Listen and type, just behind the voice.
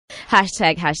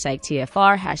Hashtag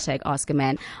TFR, hashtag Ask a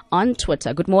Man on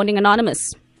Twitter. Good morning,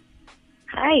 Anonymous.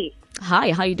 Hi.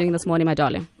 Hi, how are you doing this morning, my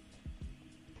darling?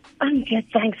 I'm good,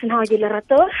 thanks. And how are you,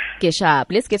 Lerato? Get sharp.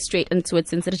 Let's get straight into it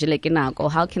since it's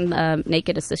how can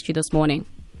Naked assist you this morning?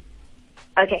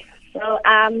 Okay, so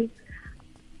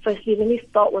firstly, let me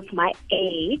start with my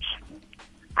age.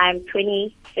 I'm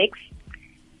 26,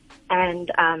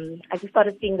 and I just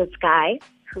started seeing this guy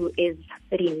who is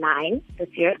 39 this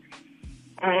year.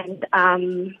 And,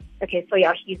 okay, so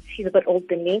yeah, he's a bit older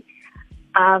than me.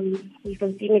 We've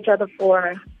been seeing each other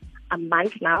for a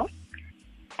month now.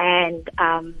 And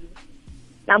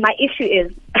now my issue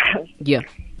is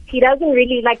he doesn't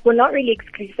really, like, we're not really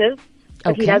exclusive,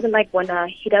 but he doesn't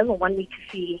want me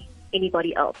to see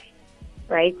anybody else,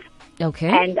 right? Okay.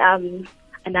 And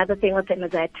another thing with him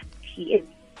is that he is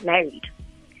married.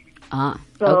 So,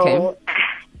 okay.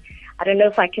 I don't know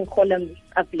if I can call him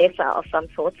a blesser of some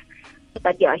sort,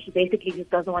 but yeah, he basically just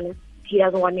doesn't want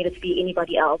me to see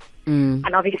anybody else.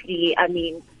 And obviously, I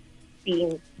mean,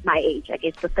 being my age, I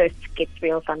guess the thirst gets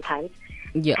real sometimes.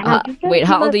 Yeah. Wait,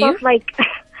 how old are you? Like,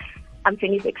 I'm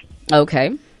 26.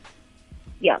 Okay.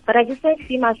 Yeah, but I just don't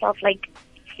see myself, like,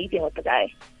 sleeping with the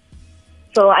guy.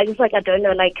 So I just, like, I don't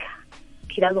know, like,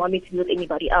 he doesn't want me to be with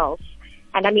anybody else.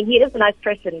 And I mean, he is a nice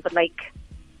person, but, like,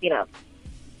 you know,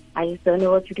 I just don't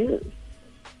know what to do.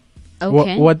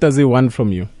 Okay. What does he want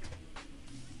from you?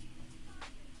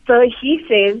 So he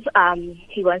says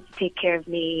he wants to take care of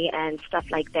me and stuff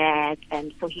like that.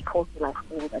 And so he calls me, like,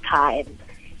 all the time.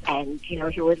 And, you know,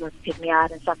 he always wants to take me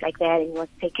out and stuff like that. And he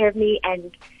wants to take care of me.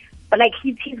 But, like,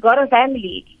 he's got a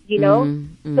family, you know?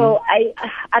 So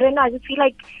I don't know. I just feel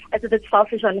like it's a bit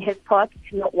selfish on his part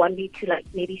to not want me to, like,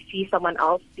 maybe see someone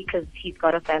else because he's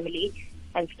got a family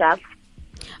and stuff.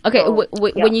 Okay, So,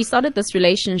 when you started this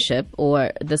relationship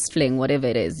or this fling, whatever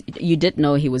it is, you did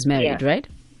know he was married, right?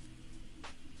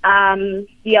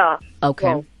 Yeah. Okay.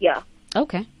 Well, yeah.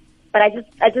 Okay. But I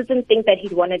just didn't think that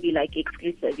he'd want to be, like,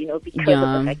 exclusive, you know, because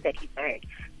of the fact that he's married.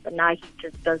 But now he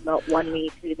just does not want me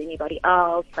to be with anybody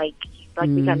else. Like, he's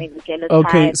like becoming the jealous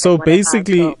Okay, type so and whatever,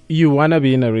 basically you want to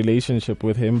be in a relationship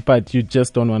with him, but you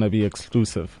just don't want to be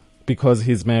exclusive because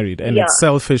he's married. And it's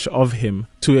selfish of him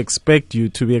to expect you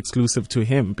to be exclusive to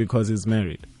him because he's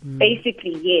married.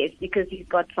 Basically, yes, because he's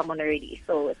got someone already.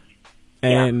 So it's,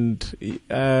 and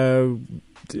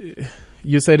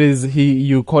you said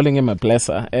you calling him a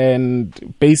blesser,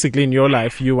 and basically in your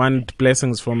life you want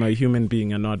blessings from a human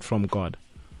being and not from God.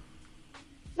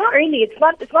 Not really. It's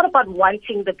not about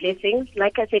wanting the blessings.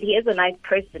 Like I said, he is a nice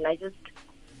person. I just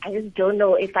don't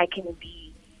know if I can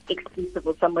be exclusive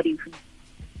with somebody who's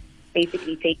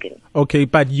basically taken. Okay,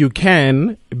 but you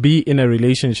can be in a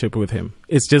relationship with him.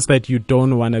 It's just that you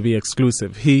don't want to be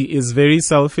exclusive. He is very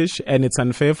selfish, and it's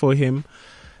unfair for him,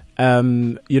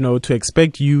 to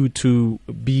expect you to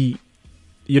be,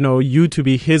 you to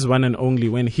be his one and only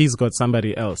when he's got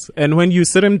somebody else. And when you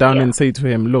sit him down and say to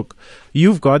him, look,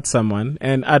 you've got someone,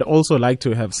 and I'd also like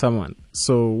to have someone.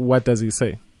 So what does he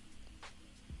say?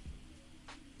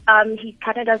 He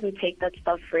kind of doesn't take that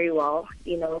stuff very well,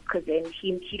 because then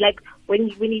he like when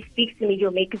he speaks to me,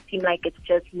 he'll make it seem like it's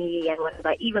just me and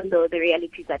whatever, even though the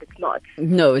reality is that it's not.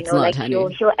 No, it's not, like,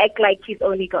 honey. He'll act like he's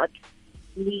only got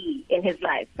me in his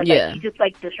life, but like, he just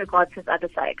like disregards his other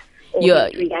side or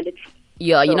his reality.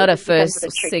 Yeah, So you're not a first,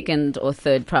 second, or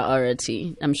third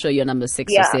priority. I'm sure you're number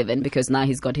 6 or 7 because now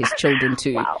he's got his children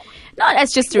too. Wow. No,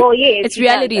 that's just it's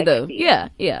reality though. Yeah.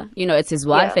 It's his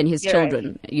wife and his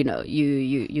children. Right.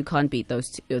 You can't beat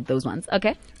those ones.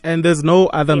 Okay. And there's no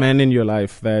other man in your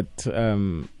life that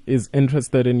is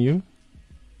interested in you,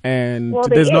 and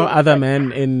there's no other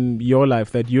man in your life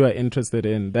that you are interested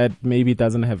in that maybe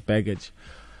doesn't have baggage,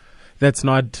 that's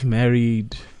not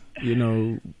married,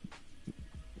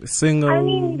 single. I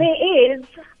mean, there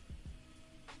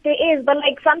is, but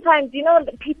like sometimes,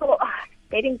 people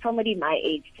dating somebody my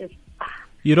age just.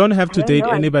 You don't have to date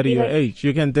anybody your age.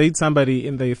 You can date somebody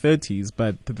in their 30s,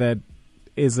 but that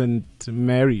isn't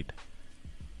married.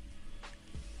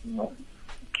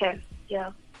 Okay, yeah.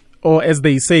 Or as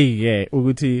they say,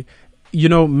 Uguti,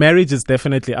 marriage is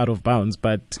definitely out of bounds,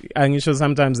 but I'm sure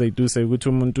sometimes they do say,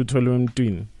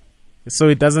 so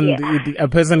it doesn't, a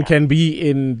person can be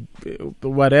in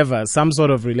whatever, some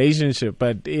sort of relationship,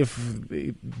 but if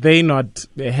they're not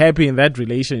happy in that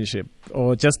relationship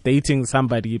or just dating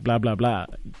somebody, blah, blah, blah,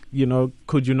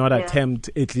 could you not attempt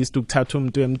at least to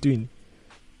tatum to doing?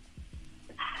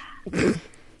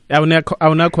 I will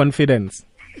not confidence.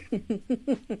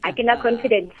 I cannot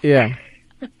confidence. Yeah.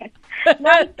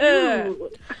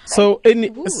 So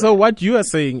what you are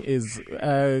saying is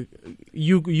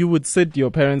you would sit your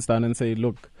parents down and say,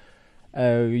 look,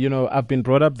 I've been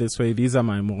brought up this way. These are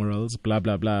my morals, blah,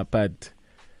 blah, blah. But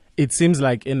it seems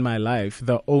like in my life,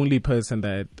 the only person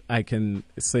that I can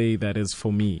say that is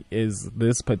for me is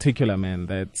this particular man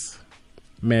that's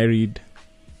married,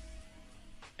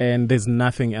 and there's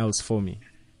nothing else for me.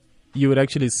 You would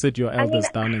actually sit your elders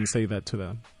down and say that to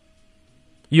them.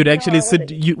 You'd actually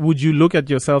would you look at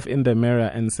yourself in the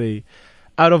mirror and say,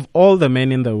 out of all the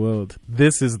men in the world,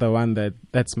 this is the one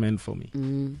that's meant for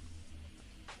me?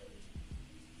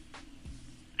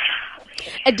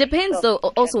 It depends, though.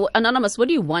 Also, Anonymous, what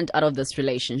do you want out of this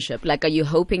relationship? Like, are you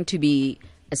hoping to be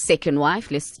a second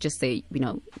wife? Let's just say,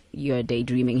 you're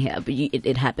daydreaming here, but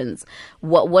it happens.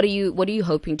 What are you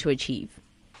hoping to achieve?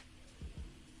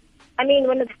 I mean,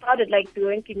 when it started, like, there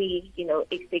weren't any,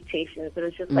 expectations. It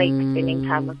was just like spending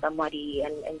time with somebody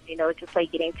and just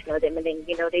like getting to know them. And then,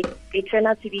 they turn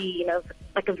out to be,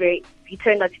 you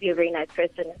turned out to be a very nice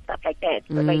person and stuff like that.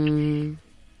 So, like.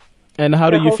 And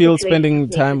how do you feel spending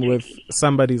time with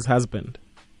somebody's husband?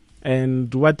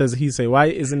 And what does he say? Why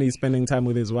isn't he spending time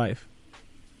with his wife?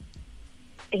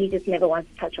 He just never wants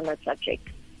to touch on that subject.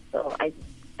 So I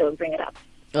don't bring it up.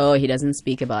 Oh, he doesn't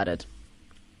speak about it.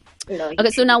 No. Okay,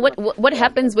 so now what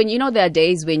happens when, there are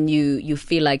days when you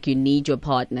feel like you need your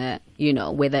partner,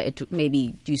 whether it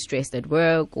maybe you're stressed at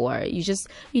work or you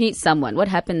need someone. What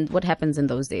happens in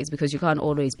those days? Because you can't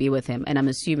always be with him. And I'm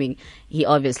assuming he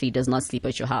obviously does not sleep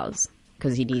at your house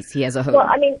because he has a home. Well,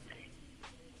 I mean,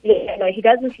 he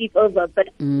doesn't sleep over. But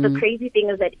the crazy thing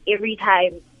is that every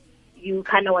time you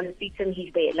kind of want to speak to him,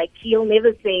 he's there. Like, he'll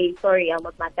never say, sorry, I'm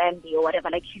with my family or whatever.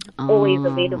 Like, he's always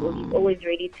available. He's always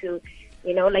ready to...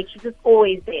 he's just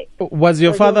always there. Was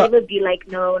your father... He'll never be like,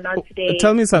 no, not today.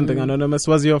 Tell me something, Anonymous.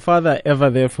 Was your father ever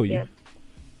there for you? Yeah.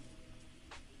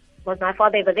 Was my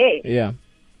father ever there? Yeah.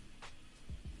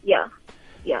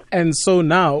 Yeah. And so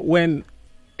now, when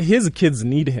his kids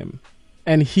need him,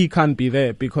 and he can't be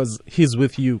there because he's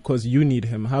with you, because you need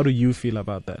him, how do you feel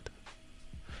about that?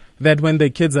 That when the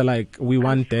kids are like, we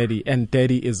want daddy, and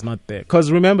daddy is not there.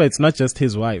 Because remember, it's not just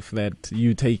his wife that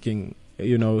you taking...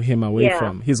 him away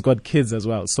from. He's got kids as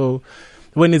well. So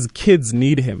when his kids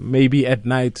need him, maybe at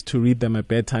night to read them a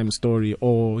bedtime story,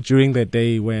 or during the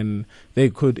day when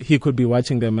he could be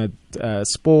watching them at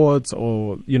sports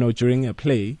or during a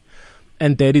play,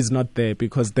 and daddy's not there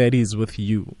because daddy's with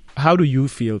you. How do you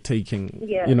feel taking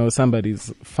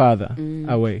somebody's father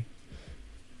away?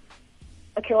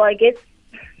 Okay, well, I guess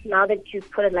now that you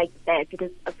put it like that, it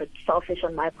is a bit selfish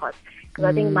on my part, because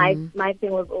I think my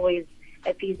thing was always,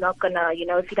 if he's not gonna,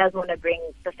 if he doesn't want to bring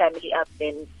the family up,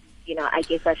 then, I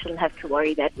guess I shouldn't have to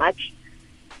worry that much.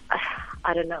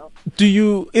 I don't know.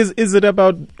 Is it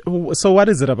about, so what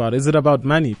is it about? Is it about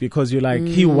money? Because you're like,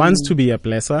 he wants to be a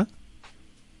blesser.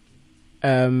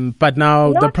 But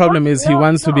now the problem is he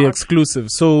wants to be exclusive.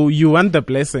 So you want the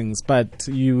blessings, but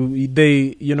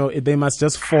they must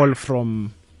just fall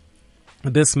from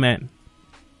this man.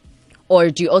 Or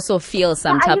do you also feel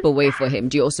some type of way for him?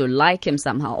 Do you also like him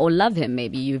somehow or love him?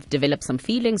 Maybe you've developed some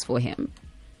feelings for him.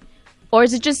 Or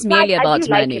is it just merely about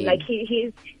money? Like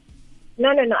he's no.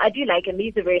 I do like him.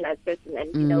 He's a very nice person,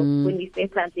 and when we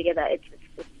spend time together, it's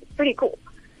pretty cool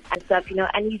and stuff.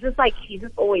 And he's just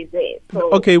always there.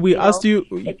 So, okay, we asked you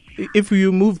if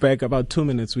you move back about 2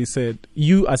 minutes. We said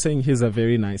you are saying he's a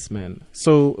very nice man.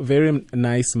 So very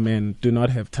nice men do not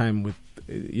have time with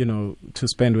to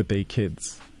spend with their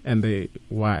kids and their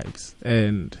wives,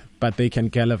 but they can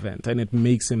gallivant, and it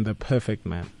makes him the perfect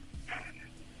man.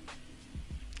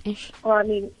 Well, I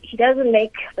mean, he doesn't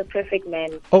make the perfect man.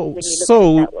 Oh,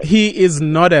 so he is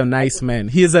not a nice man.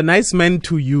 He is a nice man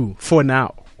to you for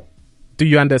now. Do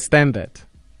you understand that?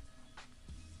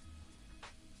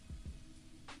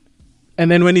 And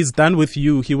then when he's done with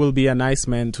you, he will be a nice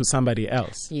man to somebody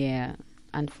else. Yeah,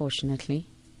 unfortunately.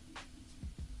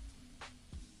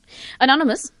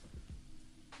 Anonymous?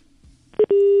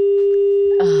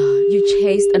 You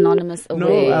chased Anonymous away.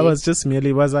 No, I was just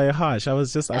was I harsh? I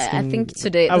was just asking. I think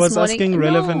today, I was asking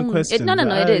relevant questions. No,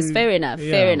 it is. Fair enough.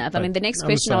 Yeah, fair enough. I mean, the next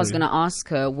question I was going to ask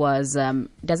her was,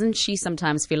 doesn't she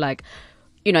sometimes feel like,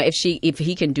 if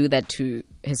he can do that to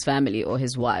his family or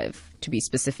his wife, to be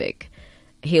specific,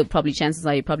 chances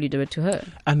are he'll probably do it to her.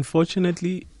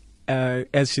 Unfortunately,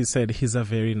 as she said, he's a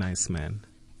very nice man.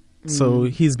 So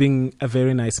he's being a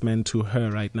very nice man to her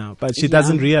right now. But she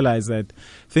doesn't realize that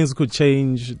things could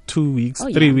change 2 weeks,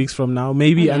 3 weeks from now,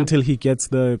 maybe until he gets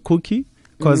the cookie.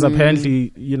 Because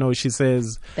apparently, she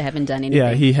says... They haven't done anything.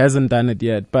 Yeah, he hasn't done it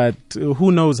yet. But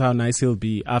who knows how nice he'll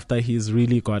be after he's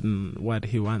really gotten what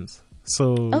he wants.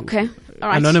 So okay. All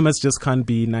right. Anonymous just can't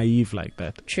be naive like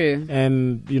that. True.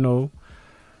 And,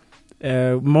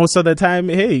 Most of the time,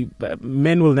 hey,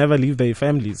 men will never leave their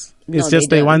families. It's just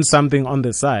they want something on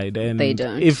the side. And they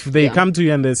don't. If they come to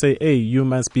you and they say, hey, you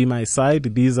must be my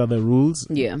side, these are the rules.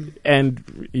 Yeah.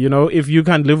 And, if you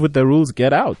can't live with the rules,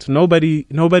 get out.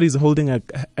 Nobody's holding a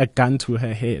gun to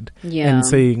her head and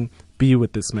saying, be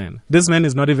with this man. This man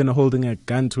is not even holding a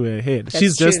gun to her head.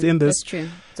 She's just in this. That's true.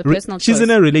 It's a personal choice. She's in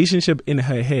a relationship in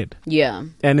her head. Yeah.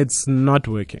 And it's not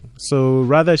working. So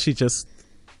rather she just...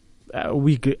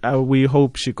 we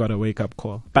hope she got a wake-up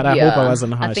call. But I hope I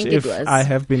wasn't harsh. I think it was. I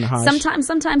have been harsh.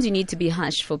 Sometimes you need to be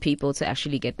harsh for people to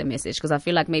actually get the message, because I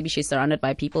feel like maybe she's surrounded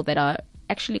by people that are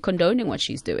actually condoning what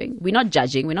she's doing. We're not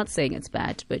judging. We're not saying it's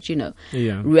bad. But,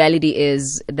 reality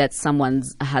is that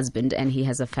someone's a husband and he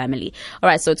has a family. All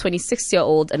right, so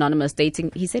 26-year-old anonymous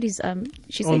dating. He said she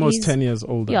said almost he's 10 years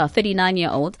older. Yeah,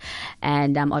 39-year-old.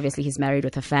 And obviously he's married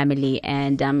with a family.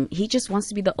 And he just wants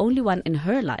to be the only one in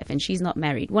her life. And she's not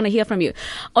married. Want to hear from you.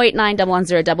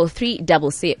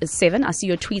 089-110-3377. I see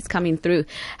your tweets coming through.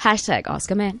 # Ask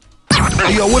a Man.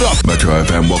 Hey, yo, what up? Metro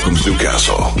FM welcomes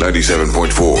Newcastle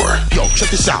 97.4. Yo, check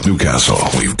this out. Newcastle,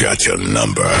 we've got your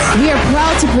number. We are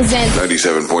proud to present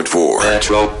 97.4.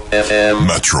 Metro FM.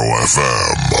 Metro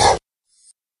FM.